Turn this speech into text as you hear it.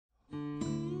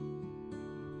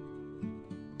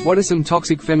What are some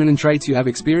toxic feminine traits you have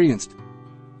experienced?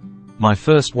 My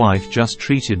first wife just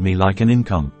treated me like an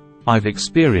income. I've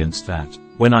experienced that.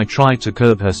 When I tried to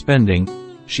curb her spending,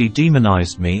 she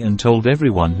demonized me and told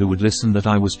everyone who would listen that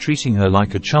I was treating her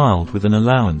like a child with an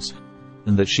allowance,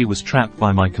 and that she was trapped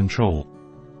by my control.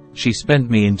 She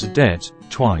spent me into debt,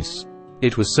 twice.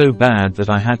 It was so bad that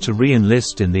I had to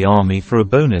re-enlist in the army for a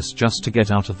bonus just to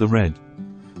get out of the red.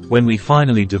 When we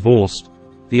finally divorced,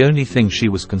 the only thing she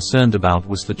was concerned about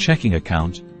was the checking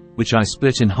account, which I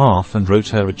split in half and wrote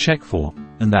her a check for,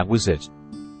 and that was it.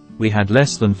 We had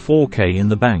less than $4,000 in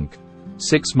the bank.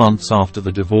 6 months after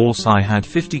the divorce I had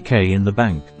 $50,000 in the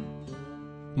bank.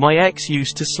 My ex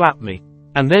used to slap me,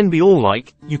 and then be all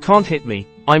like, "You can't hit me,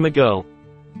 I'm a girl."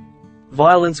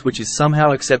 Violence which is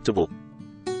somehow acceptable.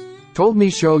 Told me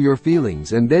show your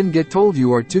feelings and then get told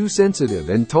you are too sensitive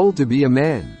and told to be a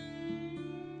man.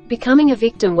 Becoming a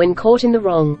victim when caught in the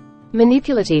wrong.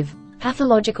 Manipulative,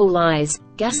 pathological lies,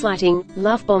 gaslighting,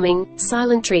 love bombing,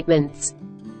 silent treatments.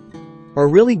 Are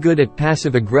really good at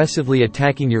passive-aggressively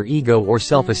attacking your ego or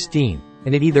self-esteem,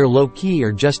 and it either low-key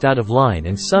or just out of line,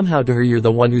 and somehow to her you're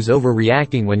the one who's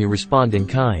overreacting when you respond in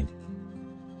kind.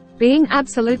 Being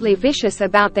absolutely vicious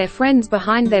about their friends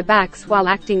behind their backs while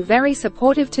acting very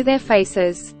supportive to their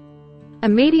faces.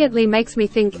 Immediately makes me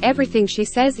think everything she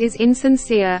says is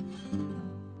insincere.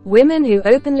 Women who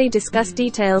openly discuss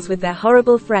details with their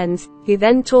horrible friends, who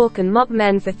then talk and mock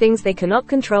men for things they cannot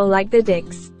control like their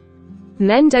dicks.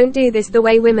 Men don't do this the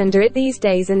way women do it these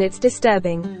days, and it's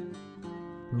disturbing.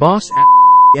 Boss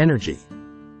energy.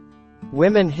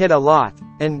 Women hit a lot,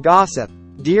 and gossip.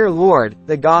 Dear Lord,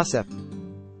 the gossip.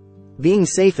 Being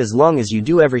safe as long as you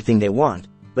do everything they want,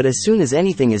 but as soon as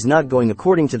anything is not going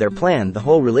according to their plan, the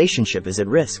whole relationship is at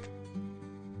risk.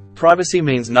 Privacy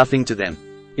means nothing to them.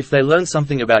 If they learn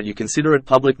something about you, consider it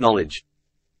public knowledge.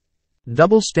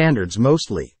 Double standards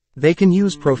mostly. They can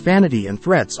use profanity and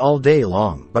threats all day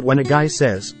long, but when a guy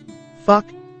says, "fuck,"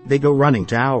 they go running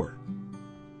to our.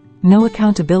 No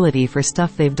accountability for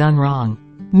stuff they've done wrong.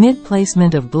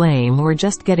 Mid-placement of blame or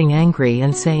just getting angry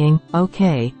and saying,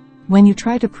 "okay," when you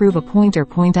try to prove a point or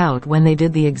point out when they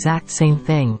did the exact same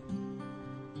thing.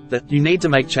 That you need to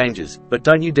make changes, but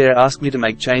don't you dare ask me to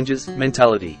make changes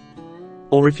mentality.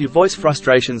 Or if you voice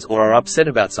frustrations or are upset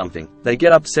about something, they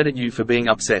get upset at you for being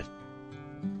upset.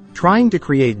 Trying to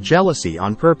create jealousy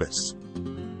on purpose.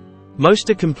 Most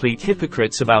are complete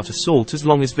hypocrites about assault as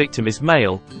long as victim is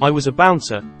male. I was a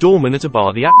bouncer, doorman at a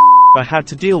bar. The I had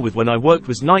to deal with when I worked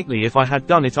was nightly. If I had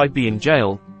done it I'd be in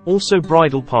jail. Also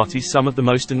bridal parties, some of the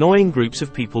most annoying groups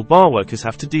of people bar workers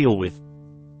have to deal with.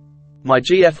 My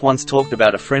GF once talked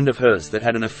about a friend of hers that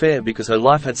had an affair because her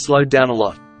life had slowed down a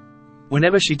lot.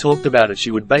 Whenever she talked about it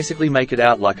she would basically make it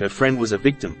out like her friend was a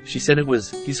victim. She said it was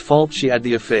his fault she had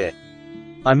the affair.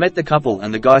 I met the couple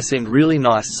and the guy seemed really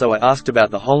nice, so I asked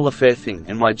about the whole affair thing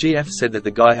and my GF said that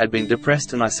the guy had been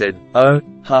depressed and I said, "Oh,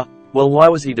 huh, well why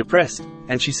was he depressed?"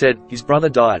 And she said, "His brother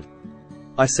died."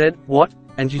 I said, "What?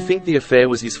 And you think the affair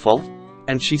was his fault?"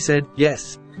 And she said,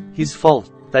 "Yes. His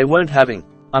fault. They weren't having."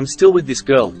 I'm still with this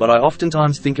girl, but I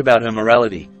oftentimes think about her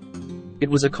morality. It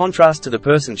was a contrast to the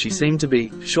person she seemed to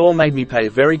be. Sure made me pay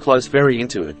very close, very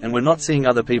into it, and we're not seeing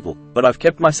other people, but I've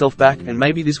kept myself back and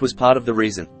maybe this was part of the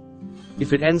reason.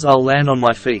 If it ends I'll land on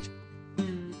my feet.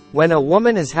 When a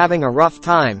woman is having a rough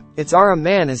time, it's our. A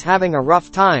man is having a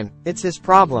rough time, it's his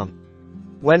problem.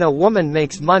 When a woman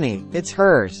makes money, it's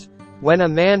hers. When a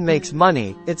man makes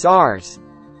money, it's ours.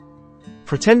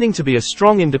 Pretending to be a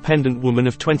strong independent woman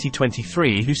of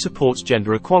 2023 who supports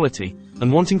gender equality,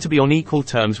 and wanting to be on equal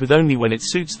terms with only when it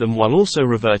suits them, while also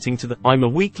reverting to the "I'm a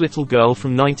weak little girl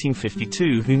from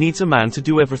 1952 who needs a man to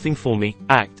do everything for me"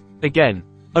 act, again,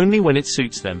 only when it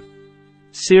suits them.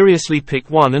 Seriously, pick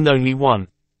one and only one.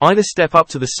 Either step up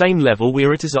to the same level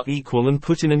we're at as are equal and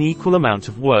put in an equal amount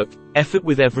of work, effort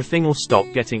with everything, or stop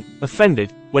getting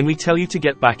offended when we tell you to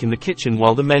get back in the kitchen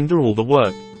while the men do all the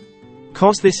work.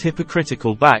 Cause this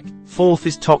hypocritical back forth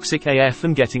is toxic AF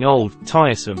and getting old,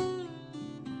 tiresome.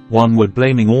 One word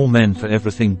blaming all men for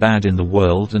everything bad in the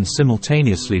world and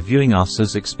simultaneously viewing us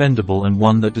as expendable, and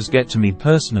one that does get to me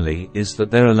personally is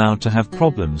that they're allowed to have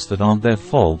problems that aren't their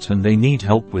fault and they need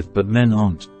help with, but men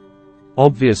aren't.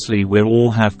 Obviously we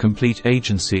all have complete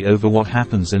agency over what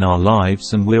happens in our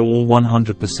lives, and we're all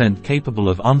 100% capable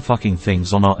of unfucking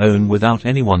things on our own without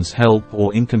anyone's help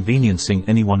or inconveniencing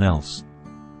anyone else.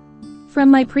 From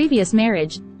my previous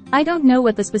marriage, I don't know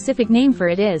what the specific name for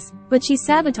it is, but she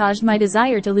sabotaged my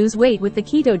desire to lose weight with the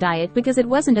keto diet because it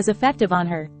wasn't as effective on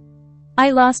her.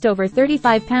 I lost over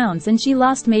 35 pounds and she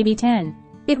lost maybe 10.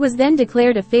 It was then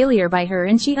declared a failure by her,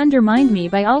 and she undermined me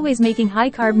by always making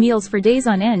high-carb meals for days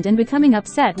on end and becoming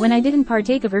upset when I didn't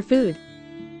partake of her food.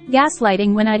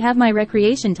 Gaslighting when I'd have my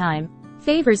recreation time.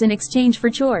 Favors in exchange for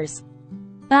chores.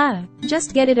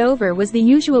 Just get it over was the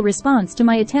usual response to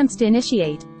my attempts to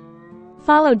initiate.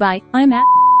 Followed by, I'm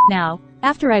now,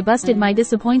 after I busted my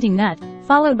disappointing nut,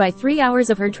 followed by 3 hours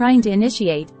of her trying to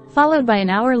initiate, followed by an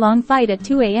hour-long fight at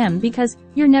 2 a.m. because,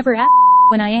 you're never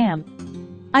when I am.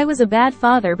 I was a bad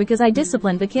father because I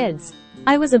disciplined the kids.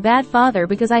 I was a bad father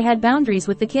because I had boundaries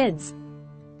with the kids.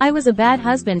 I was a bad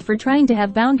husband for trying to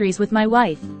have boundaries with my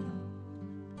wife.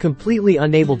 Completely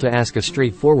unable to ask a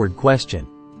straightforward question.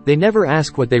 They never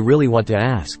ask what they really want to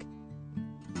ask.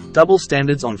 Double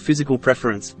standards on physical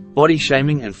preference, body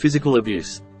shaming and physical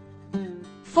abuse.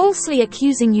 Falsely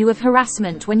accusing you of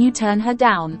harassment when you turn her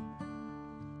down.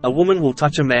 A woman will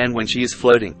touch a man when she is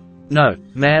flirting. No,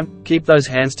 ma'am, keep those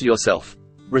hands to yourself.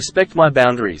 Respect my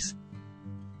boundaries.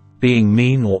 Being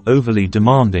mean or overly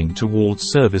demanding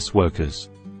towards service workers.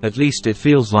 At least it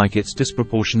feels like it's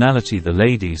disproportionality the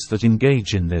ladies that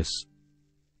engage in this.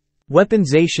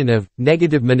 Weaponization of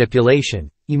negative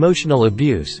manipulation, emotional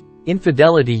abuse,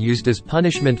 infidelity used as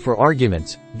punishment for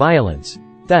arguments, violence,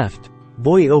 theft.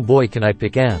 Boy oh boy can I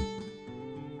pick 'em.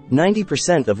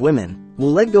 90% of women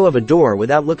will let go of a door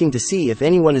without looking to see if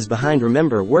anyone is behind.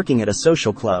 Remember working at a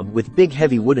social club with big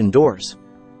heavy wooden doors.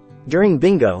 During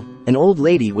bingo, an old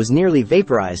lady was nearly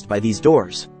vaporized by these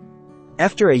doors.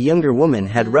 After a younger woman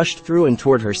had rushed through and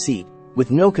toward her seat,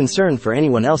 with no concern for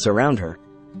anyone else around her.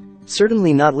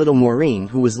 Certainly not little Maureen,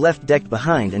 who was left decked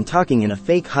behind and talking in a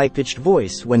fake high-pitched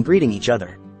voice when greeting each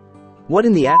other. What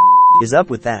in the is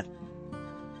up with that?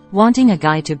 Wanting a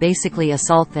guy to basically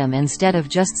assault them instead of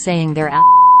just saying they're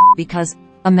because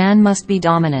a man must be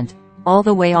dominant. All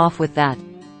the way off with that.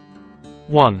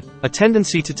 1. A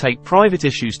tendency to take private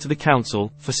issues to the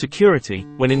council, for security,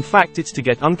 when in fact it's to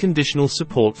get unconditional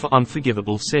support for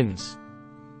unforgivable sins.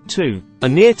 2. A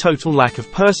near-total lack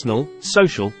of personal,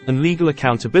 social, and legal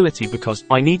accountability because,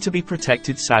 I need to be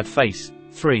protected sad face.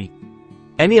 3.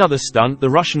 Any other stunt the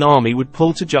Russian army would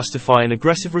pull to justify an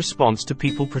aggressive response to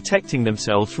people protecting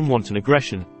themselves from wanton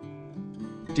aggression.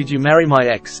 Did you marry my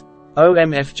ex?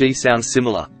 OMFG sounds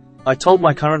similar. I told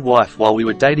my current wife while we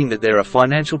were dating that there are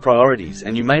financial priorities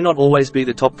and you may not always be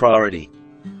the top priority.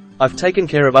 I've taken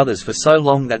care of others for so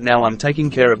long that now I'm taking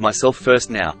care of myself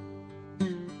first now.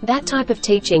 That type of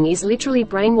teaching is literally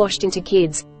brainwashed into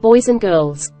kids, boys and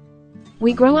girls.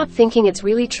 We grow up thinking it's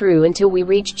really true until we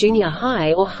reach junior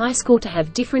high or high school to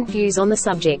have different views on the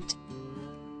subject.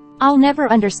 I'll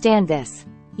never understand this.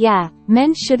 Yeah,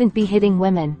 men shouldn't be hitting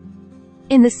women.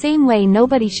 In the same way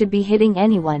nobody should be hitting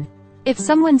anyone. If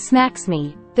someone smacks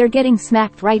me, they're getting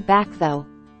smacked right back though.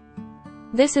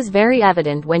 This is very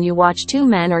evident when you watch two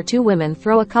men or two women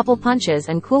throw a couple punches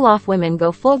and cool off. Women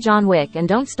go full John Wick and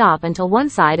don't stop until one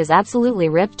side is absolutely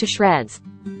ripped to shreds.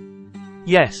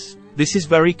 Yes, this is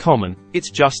very common,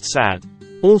 it's just sad.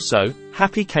 Also,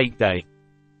 happy cake day.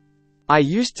 I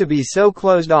used to be so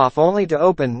closed off only to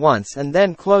open once and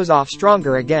then close off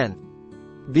stronger again.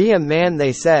 Be a man,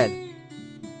 they said.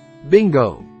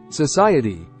 Bingo.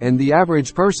 Society, and the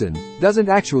average person, doesn't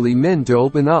actually mean to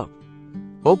open up.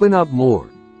 Open up more.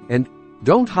 And,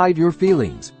 don't hide your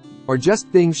feelings. Or just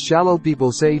things shallow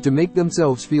people say to make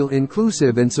themselves feel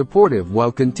inclusive and supportive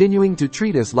while continuing to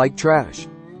treat us like trash.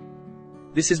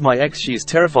 This is my ex. She is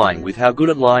terrifying with how good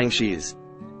at lying she is.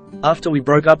 After we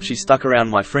broke up she stuck around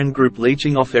my friend group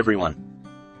leeching off everyone.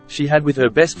 She had with her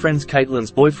best friend's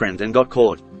Caitlin's boyfriend and got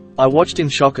caught. I watched in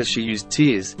shock as she used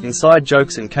tears, inside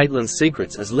jokes and Caitlin's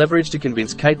secrets as leverage to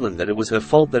convince Caitlin that it was her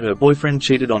fault that her boyfriend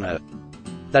cheated on her.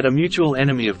 That a mutual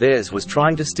enemy of theirs was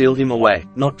trying to steal him away.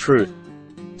 Not true.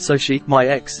 So she, my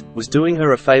ex, was doing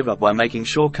her a favor by making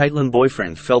sure Caitlin's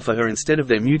boyfriend fell for her instead of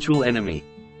their mutual enemy.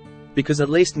 Because at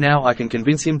least now I can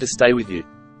convince him to stay with you.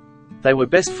 They were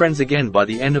best friends again by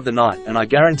the end of the night, and I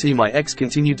guarantee my ex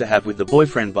continued to have with the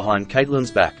boyfriend behind Caitlin's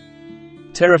back.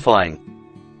 Terrifying.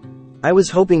 I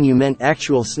was hoping you meant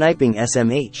actual sniping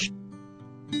SMH.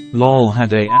 Lol,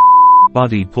 had a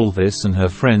buddy pull this and her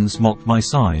friends mocked my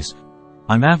size.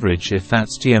 I'm average if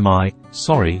that's TMI,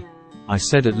 sorry. I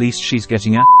said at least she's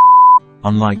getting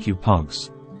unlike you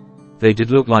pugs. They did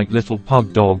look like little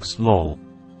pug dogs, lol.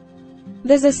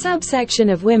 There's a subsection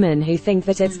of women who think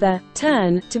that it's their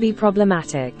turn to be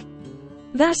problematic.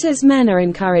 That is, men are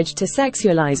encouraged to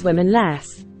sexualize women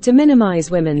less, to minimize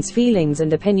women's feelings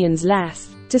and opinions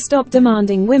less, to stop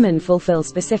demanding women fulfill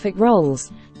specific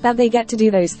roles, that they get to do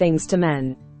those things to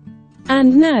men.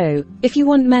 And no, if you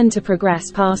want men to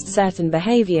progress past certain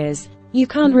behaviors, you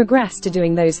can't regress to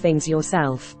doing those things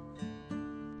yourself.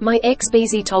 My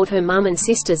ex-BZ told her mum and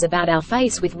sisters about our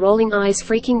face with rolling eyes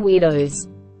freaking weirdos.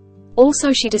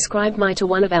 Also she described my to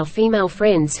one of our female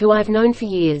friends who I've known for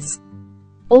years.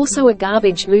 Also a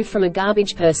garbage move from a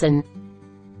garbage person.